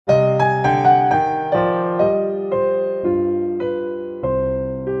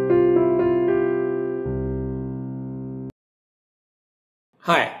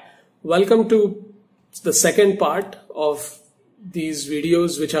Hi, welcome to the second part of these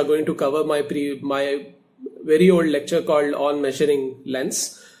videos which are going to cover my very old lecture called On Measuring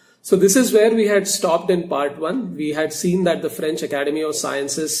Lengths. So this is where we had stopped in part 1. We had seen that the French Academy of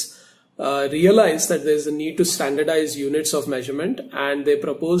Sciences realized that there is a need to standardize units of measurement, and they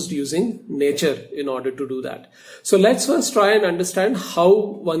proposed using nature in order to do that. So let's first try and understand how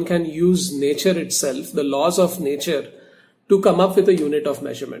one can use nature itself, the laws of nature, to come up with a unit of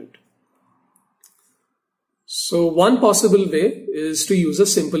measurement. So one possible way is to use a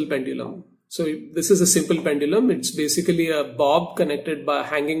simple pendulum. So this is a simple pendulum. It's basically a bob connected by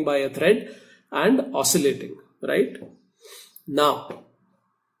hanging by a thread and oscillating, right? Now,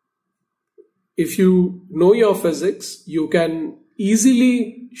 if you know your physics, you can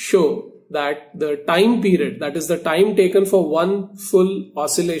easily show that the time period, that is the time taken for one full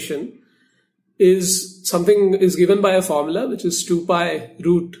oscillation, is given by a formula which is 2 pi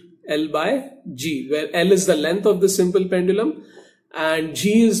root L by G, where L is the length of the simple pendulum and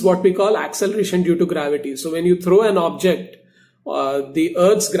G is what we call acceleration due to gravity. So when you throw an object, the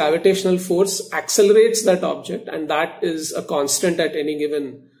Earth's gravitational force accelerates that object, and that is a constant at any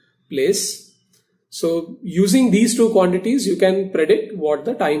given place. So using these two quantities, you can predict what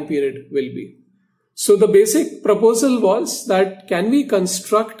the time period will be. So the basic proposal was that can we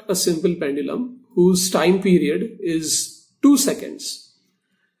construct a simple pendulum whose time period is 2 seconds.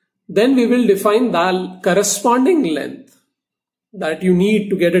 Then we will define the corresponding length that you need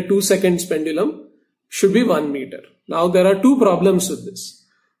to get a 2 seconds pendulum should be 1 meter. Now there are two problems with this.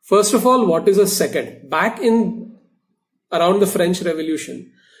 First of all, what is a second? Back in around the French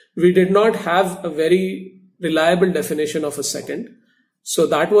Revolution, we did not have a very reliable definition of a second. So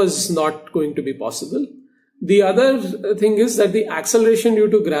that was not going to be possible. The other thing is that the acceleration due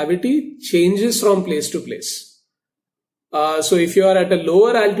to gravity changes from place to place. So if you are at a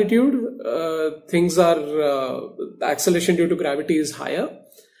lower altitude, the acceleration due to gravity is higher.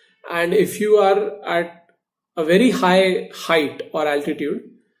 And if you are at a very high height or altitude,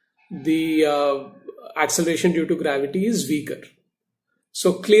 the acceleration due to gravity is weaker.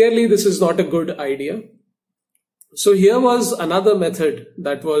 So clearly this is not a good idea. So here was another method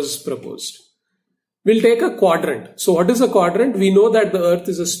that was proposed. We'll take a quadrant. So what is a quadrant? We know that the Earth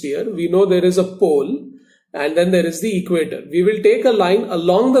is a sphere. We know there is a pole and then there is the equator. We will take a line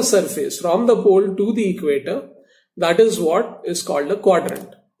along the surface from the pole to the equator. That is what is called a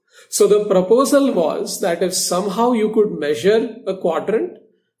quadrant. So the proposal was that if somehow you could measure a quadrant,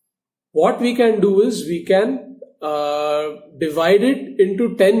 what we can do is we can divide it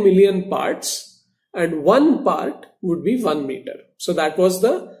into 10 million parts. And one part would be 1 meter. So that was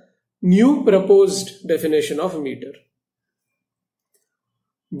the new proposed definition of a meter.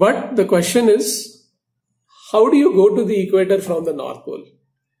 But the question is, how do you go to the equator from the North Pole?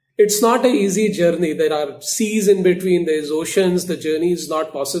 It's not an easy journey. There are seas in between, there's oceans, the journey is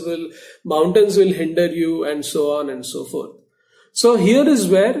not possible, mountains will hinder you, and so on and so forth. So here is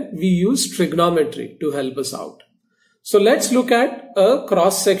where we use trigonometry to help us out. So let's look at a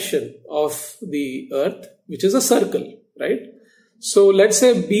cross section of the Earth, which is a circle, right? So let's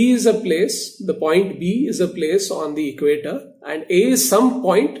say B is a place, the point B is a place on the equator, and A is some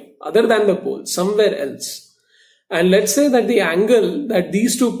point other than the pole, somewhere else. And let's say that the angle that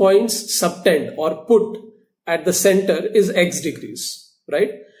these 2 points subtend or put at the center is x degrees,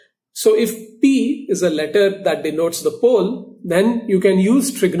 right? So if P is a letter that denotes the pole, then you can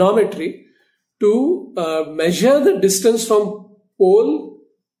use trigonometry to measure the distance from pole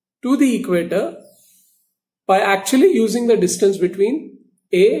to the equator by actually using the distance between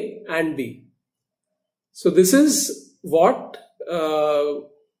A and B. So this is what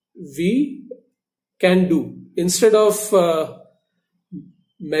we can do. Instead of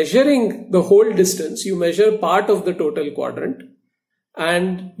measuring the whole distance, you measure part of the total quadrant,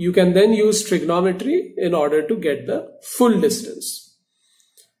 and you can then use trigonometry in order to get the full distance.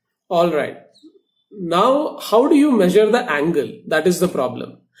 All right. Now, how do you measure the angle? That is the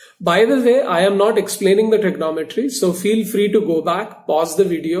problem. By the way, I am not explaining the trigonometry, so feel free to go back, pause the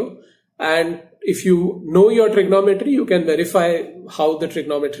video, and if you know your trigonometry, you can verify how the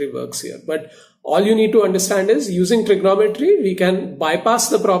trigonometry works here. But all you need to understand is using trigonometry, we can bypass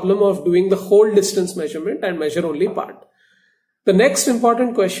the problem of doing the whole distance measurement and measure only part. The next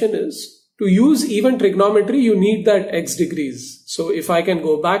important question is, to use even trigonometry, you need that x degrees. So if I can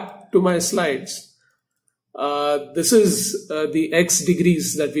go back to my slides, this is the x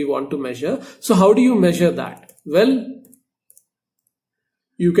degrees that we want to measure. So how do you measure that? Well,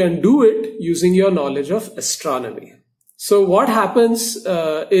 you can do it using your knowledge of astronomy. So what happens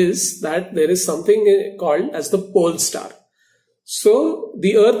is that there is something called as the pole star. So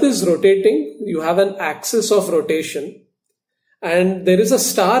the Earth is rotating. You have an axis of rotation, and there is a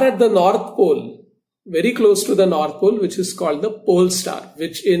star at the North Pole, very close to the North Pole, which is called the pole star,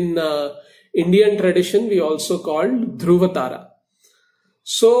 which in Indian tradition we also call Dhruvatara.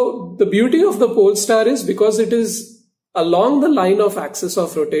 So the beauty of the pole star is because it is along the line of axis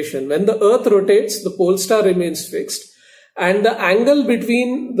of rotation. When the Earth rotates, the pole star remains fixed, and the angle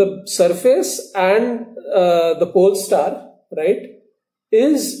between the surface and the pole star, right,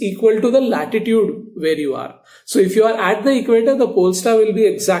 is equal to the latitude where you are. So if you are at the equator, the pole star will be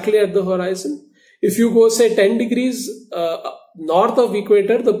exactly at the horizon. If you go say 10 degrees north of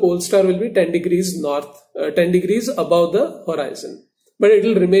equator, the pole star will be 10 degrees north, 10 degrees above the horizon, but it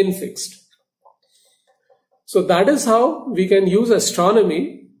will remain fixed. So that is how we can use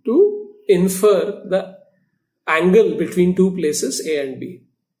astronomy to infer the angle between two places A and B.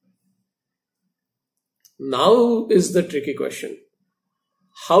 Now is the tricky question.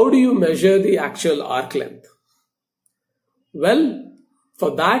 How do you measure the actual arc length? Well,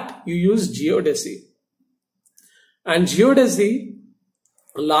 for that you use geodesy. And geodesy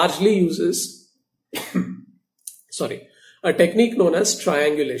largely uses a technique known as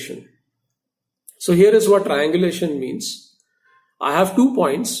triangulation. So here is what triangulation means. I have 2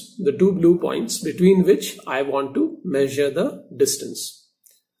 points, the 2 blue points, between which I want to measure the distance.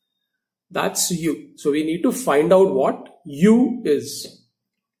 That's U. So we need to find out what U is.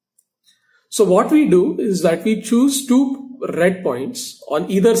 So what we do is that we choose 2 red points on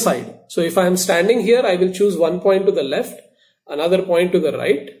either side. So if I am standing here, I will choose 1 point to the left, another point to the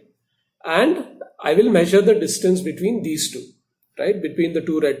right, and I will measure the distance between these two, right? Between the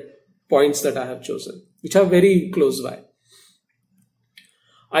 2 red points that I have chosen, which are very close by.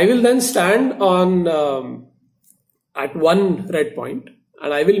 I will then stand on at 1 red point,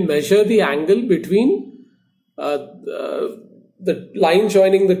 and I will measure the angle between the line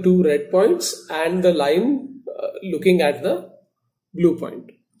joining the 2 red points and the line looking at the blue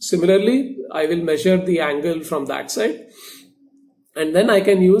point. Similarly, I will measure the angle from that side, and then I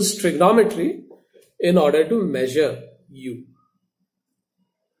can use trigonometry in order to measure U.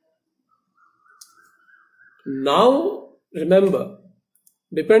 Now remember,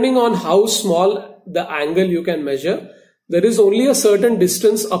 depending on how small the angle you can measure, there is only a certain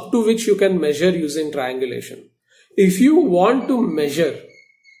distance up to which you can measure using triangulation. If you want to measure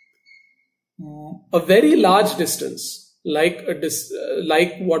a very large distance, like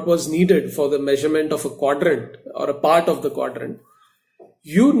what was needed for the measurement of a quadrant or a part of the quadrant,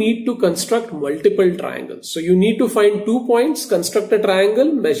 you need to construct multiple triangles. So you need to find 2 points, construct a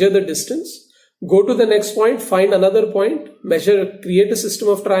triangle, measure the distance, go to the next point, find another point, measure, create a system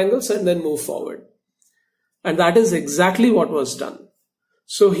of triangles, and then move forward. And that is exactly what was done.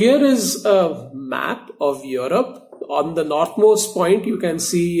 So here is a map of Europe. On the northmost point, you can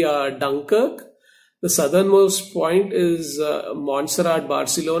see Dunkirk. The southernmost point is Montserrat,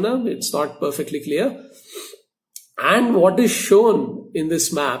 Barcelona. It's not perfectly clear. And what is shown in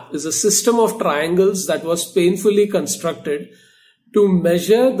this map is a system of triangles that was painfully constructed to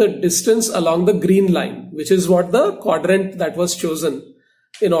measure the distance along the green line, which is what the quadrant that was chosen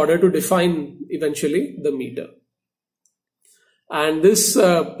in order to define eventually the meter. And this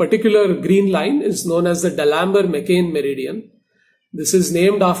particular green line is known as the Delambre-Mechain meridian. This is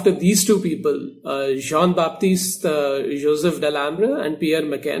named after these 2 people, Jean-Baptiste Joseph Delambre and Pierre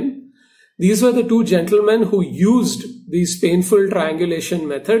Mechain. These were the 2 gentlemen who used this painful triangulation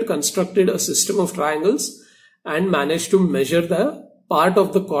method, constructed a system of triangles, and managed to measure the part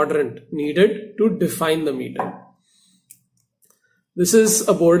of the quadrant needed to define the meter. This is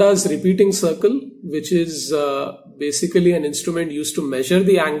a Borda's repeating circle, which is basically an instrument used to measure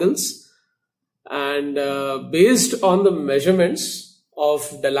the angles. And based on the measurements of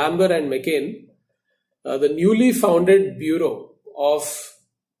Delambre and Mechain, the newly founded Bureau of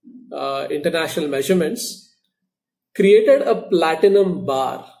International Measurements created a platinum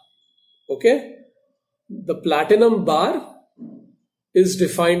bar. Okay? The platinum bar is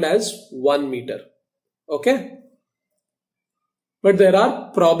defined as 1 meter. Okay? But there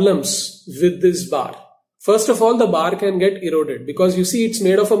are problems with this bar. First of all, the bar can get eroded because you see it's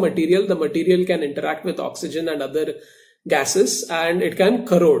made of a material. The material can interact with oxygen and other gases and it can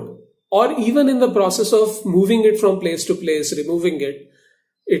corrode. Or even in the process of moving it from place to place, removing it,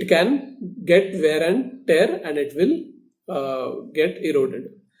 it can get wear and tear and it will get eroded.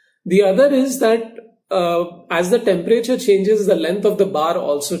 The other is that as the temperature changes, the length of the bar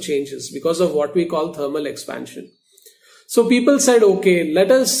also changes because of what we call thermal expansion. So people said, okay,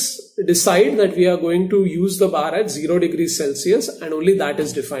 let us decide that we are going to use the bar at 0 degrees Celsius and only that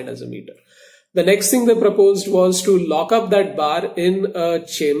is defined as a meter. The next thing they proposed was to lock up that bar in a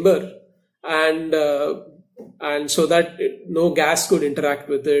chamber, and so that no gas could interact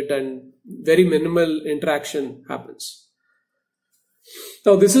with it and very minimal interaction happens.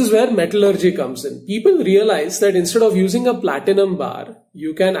 Now this is where metallurgy comes in. People realize that instead of using a platinum bar,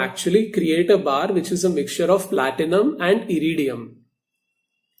 you can actually create a bar which is a mixture of platinum and iridium.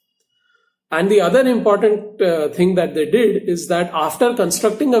 And the other important thing that they did is that after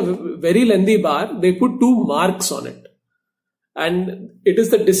constructing a very lengthy bar, they put 2 marks on it. And it is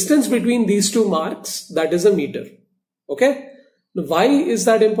the distance between these 2 marks that is a meter. Okay? Why is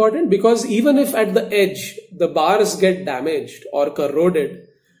that important? Because even if at the edge the bars get damaged or corroded,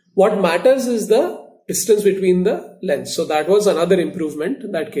 what matters is the distance between the lengths. So that was another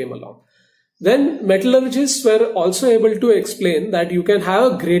improvement that came along. Then metallurgists were also able to explain that you can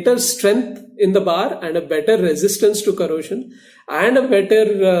have a greater strength in the bar and a better resistance to corrosion and a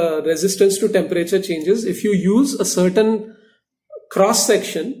better resistance to temperature changes if you use a certain cross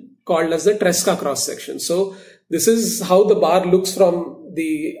section called as the Tresca cross section. So this is how the bar looks from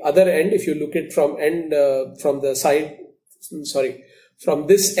the other end. If you look at from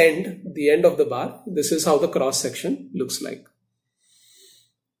this end, the end of the bar, this is how the cross section looks like.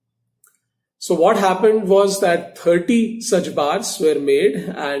 So what happened was that 30 such bars were made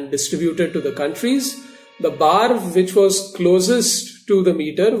and distributed to the countries. The bar which was closest to the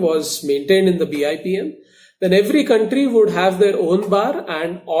meter was maintained in the BIPM. Then every country would have their own bar,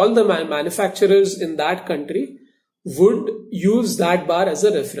 and all the manufacturers in that country would use that bar as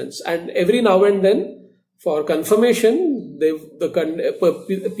a reference. And every now and then, for confirmation,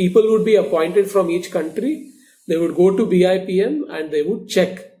 people would be appointed from each country. They would go to BIPM and they would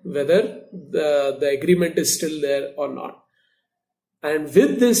check whether the agreement is still there or not. And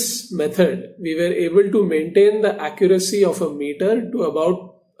with this method, we were able to maintain the accuracy of a meter to about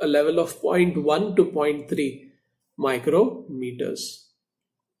a level of 0.1 to 0.3 micrometers.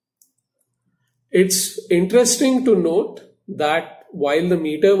 It's interesting to note that while the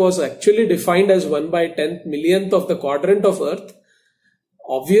meter was actually defined as 1/10 millionth of the quadrant of Earth,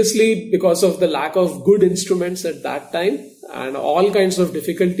 obviously because of the lack of good instruments at that time and all kinds of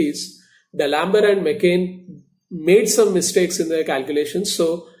difficulties, Delambre and Mechain made some mistakes in their calculations.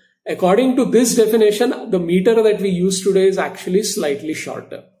 So according to this definition, the meter that we use today is actually slightly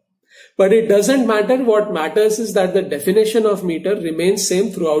shorter. But it doesn't matter. What matters is that the definition of meter remains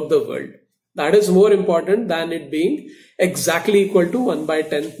same throughout the world. That is more important than it being exactly equal to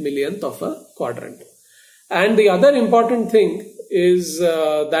 1/10 millionth of a quadrant. And the other important thing is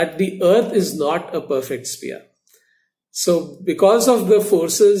that the Earth is not a perfect sphere. So because of the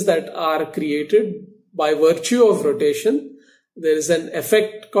forces that are created by virtue of rotation, there is an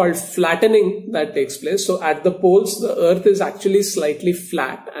effect called flattening that takes place. So at the poles, the Earth is actually slightly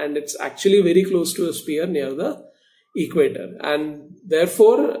flat and it's actually very close to a sphere near the equator. And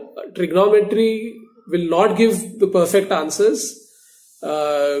therefore, trigonometry will not give the perfect answers.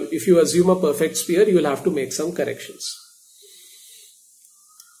 If you assume a perfect sphere, you will have to make some corrections.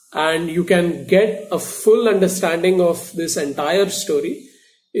 And you can get a full understanding of this entire story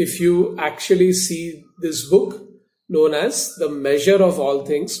if you actually see this book known as The Measure of All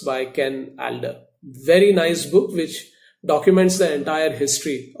Things by Ken Alder. Very nice book which documents the entire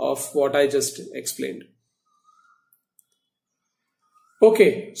history of what I just explained.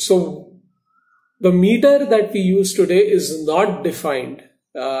 Okay, so the meter that we use today is not defined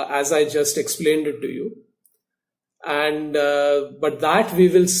as I just explained it to you. And but that we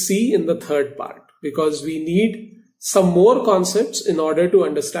will see in the third part, because we need some more concepts in order to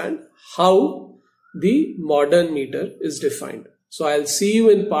understand how the modern meter is defined. So I'll see you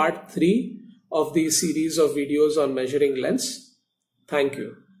in part 3 of the series of videos on measuring lengths. Thank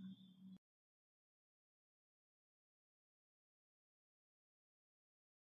you.